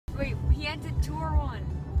Enchanted Tour 1.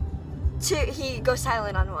 2. He goes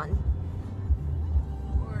silent on 1.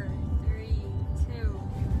 4, 3,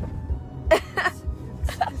 2.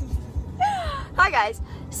 Hi guys.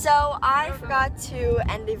 So I forgot to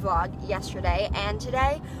end the vlog yesterday, and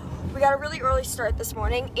today we got a really early start this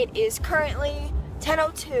morning. It is currently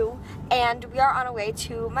 10:02, and we are on our way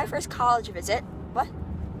to my first college visit. What?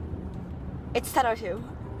 It's 10:02.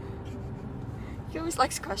 He always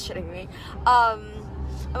likes questioning me.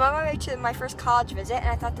 I'm on my way to my first college visit, and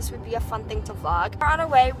I thought this would be a fun thing to vlog. We're on our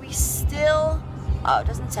way. We still... Oh, it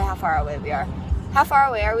doesn't say how far away we are. How far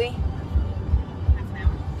away are we?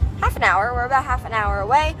 Half an hour. We're about half an hour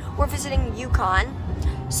away. We're visiting Yukon,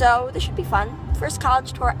 so this should be fun. First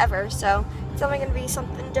college tour ever, so it's definitely going to be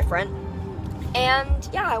something different. And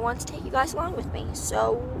yeah, I want to take you guys along with me,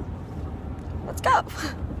 so let's go.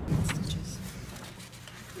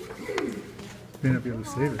 May not be able to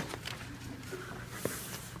save it.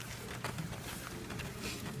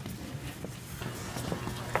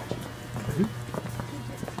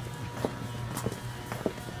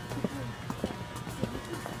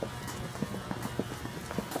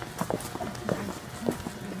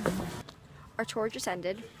 Our tour just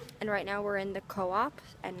ended, and right now we're in the co-op,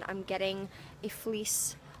 and I'm getting a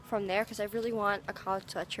fleece from there because I really want a college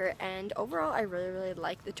sweatshirt. And overall, I really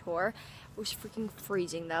like the tour. It was freaking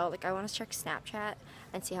freezing though. Like, I want to check Snapchat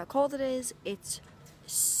and see how cold it is. It's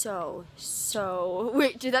so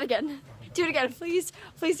wait, do that again. Do it again, please.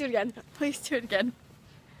 Please do it again. Please do it again.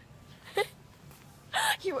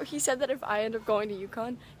 He said that if I end up going to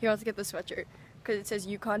Yukon, he wants to get the sweatshirt because it says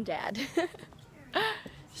Yukon Dad.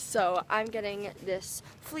 So I'm getting this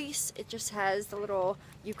fleece. It just has the little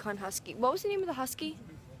Yukon Husky. What was the name of the Husky?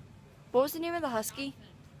 What was the name of the Husky?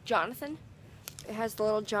 Jonathan. It has the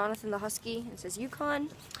little Jonathan the Husky. It says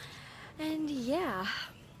Yukon. And yeah,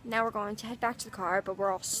 now we're going to head back to the car, but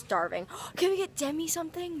we're all starving. Can we get Demi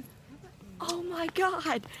something? Oh my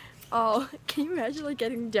god. Oh, can you imagine like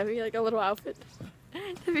getting Demi like a little outfit?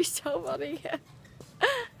 That'd be so funny.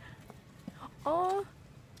 Oh.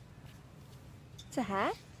 It's a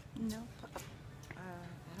hat? No.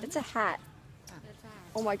 It's a hat.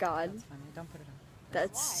 Oh my god. That's funny. Don't put it on.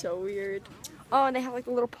 That's so weird. Oh, and they have like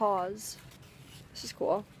the little paws. This is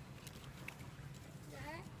cool.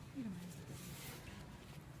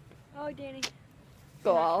 Oh, Danny.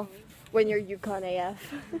 Go all. When you're Yukon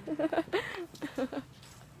AF.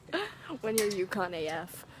 When you're Yukon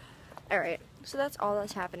AF. Alright, so that's all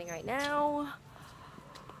that's happening right now.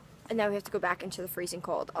 And now we have to go back into the freezing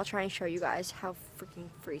cold. I'll try and show you guys how freaking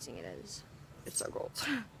freezing it is. It's so cold.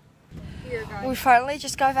 Here, guys. We finally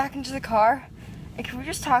just got back into the car. And can we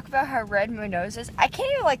just talk about how red my nose is? I can't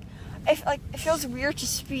even it feels weird to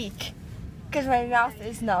speak because my mouth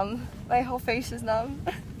is numb. My whole face is numb.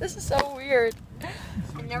 This is so weird.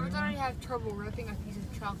 I never thought I'd have trouble ripping a piece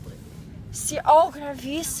of chocolate. See, oh, can I have a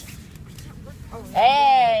piece? Oh,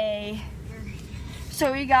 Hey!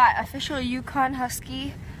 So we got official Yukon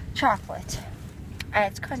Husky chocolate.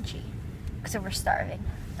 And it's crunchy because we're starving.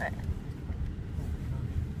 Right.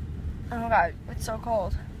 Oh my god, it's so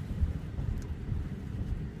cold.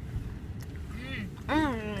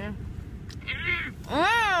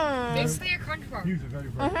 Basically a crunch bar. He was a very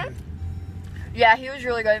bright kid. Yeah, he was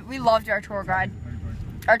really good. We loved our tour guide.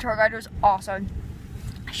 Our tour guide was awesome.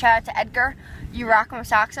 Shout out to Edgar. You rock my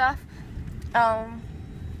socks off.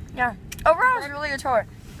 Yeah. Overall, it was a really good tour.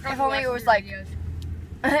 If only it was like...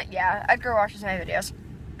 Yeah, Edgar watches my videos.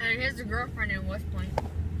 And he has a girlfriend in West Point.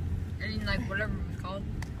 And in, like, whatever it was called.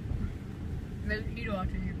 Maybe he'd watch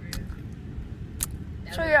your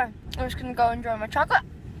videos. So yeah, I'm just gonna go enjoy my chocolate.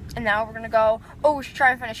 And now we're gonna go... Oh, we should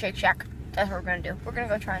try and find a Shake Shack. That's what we're gonna do. We're gonna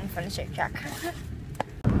go try and find a Shake Shack.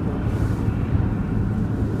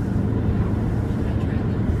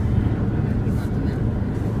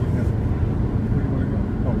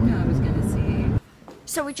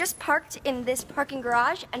 So we just parked in this parking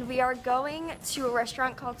garage, and we are going to a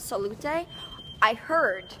restaurant called Salute. I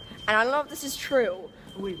heard, and I don't know if this is true,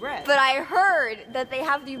 but I heard that they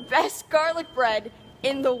have the best garlic bread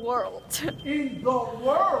in the world. In the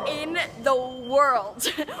world? In the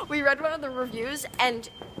world. We read one of the reviews, and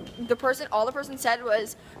all the person said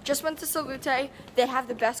was, just went to Salute, they have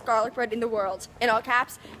the best garlic bread in the world. In all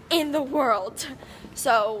caps, in the world.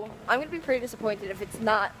 So I'm gonna be pretty disappointed if it's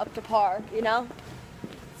not up to par, you know?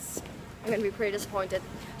 I'm gonna be pretty disappointed.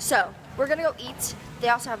 So, we're gonna go eat. They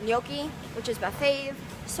also have gnocchi, which is my fave.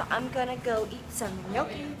 So I'm gonna go eat some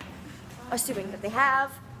gnocchi, assuming that they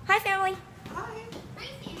have. Hi, family. Hi.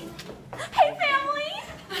 Hey, family.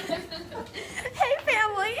 Hey,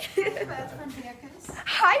 family. Beth from Campus.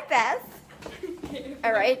 Hi, Beth.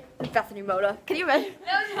 All right, Bethany Moda. Can you imagine?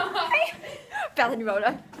 No. Bethany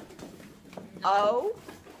Moda. Oh,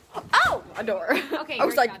 a door. Okay, I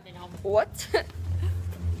was great like, job, then. what?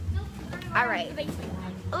 All right,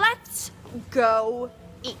 let's go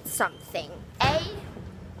eat something. Eh?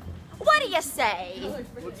 What do you say?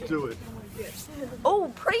 Let's do it.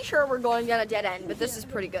 Oh, pretty sure we're going down a dead end, but this is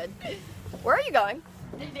pretty good. Where are you going?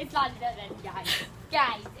 It's not dead end, guys.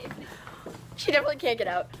 Guys, She definitely can't get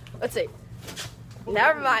out. Let's see.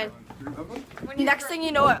 Never mind. Next thing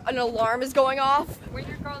you know, an alarm is going off. when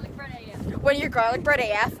your garlic bread AF. When your garlic bread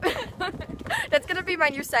AF. That's gonna be my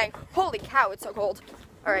new saying. Holy cow, it's so cold.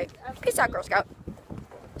 All right, peace out, Girl Scout.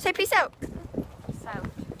 Say peace out.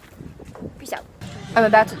 Peace out. I'm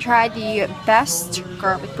about to try the best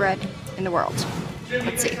garlic bread in the world.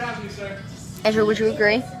 Let's see. Andrew, would you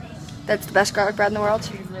agree? That's the best garlic bread in the world? It's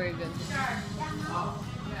very good.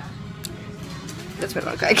 That's what it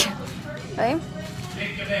looks like. Okay.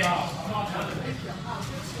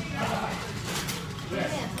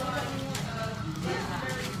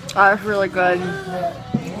 Oh, that's really good.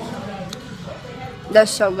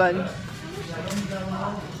 That's so good.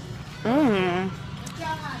 Mmm.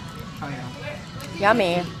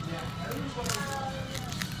 Yummy.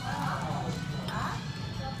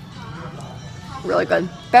 Really good.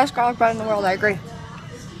 Best garlic bread in the world, I agree.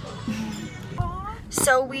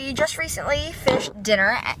 So we just recently finished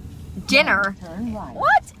dinner. Dinner?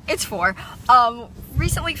 What? It's 4.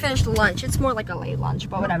 Recently finished lunch. It's more like a late lunch,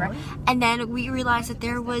 but whatever. And then we realized that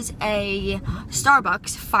there was a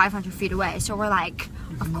Starbucks 500 feet away. So we're like,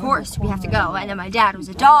 of course we have to go. And then my dad was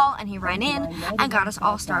a doll, and he ran in and got us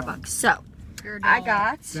all Starbucks. So I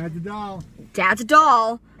got Dad's a doll. Dad's a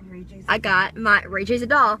doll. I got my Ray J's a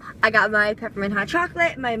doll. I got my peppermint hot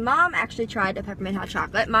chocolate. My mom actually tried a peppermint hot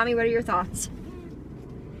chocolate. Mommy, what are your thoughts?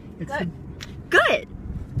 It's Good.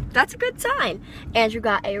 That's a good sign. Andrew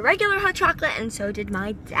got a regular hot chocolate, and so did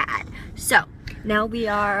my dad. So now we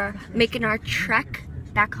are making our trek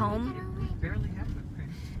back home.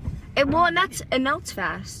 It melts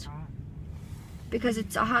fast because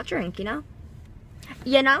it's a hot drink, you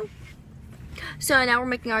know. So now we're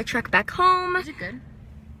making our trek back home. Is it good?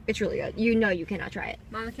 It's really good. You know you cannot try it.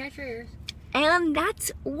 Mama, can I try yours? And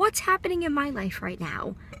that's what's happening in my life right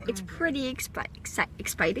now. It's pretty exciting.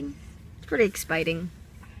 It's pretty exciting.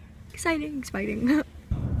 Exciting.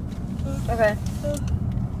 Okay.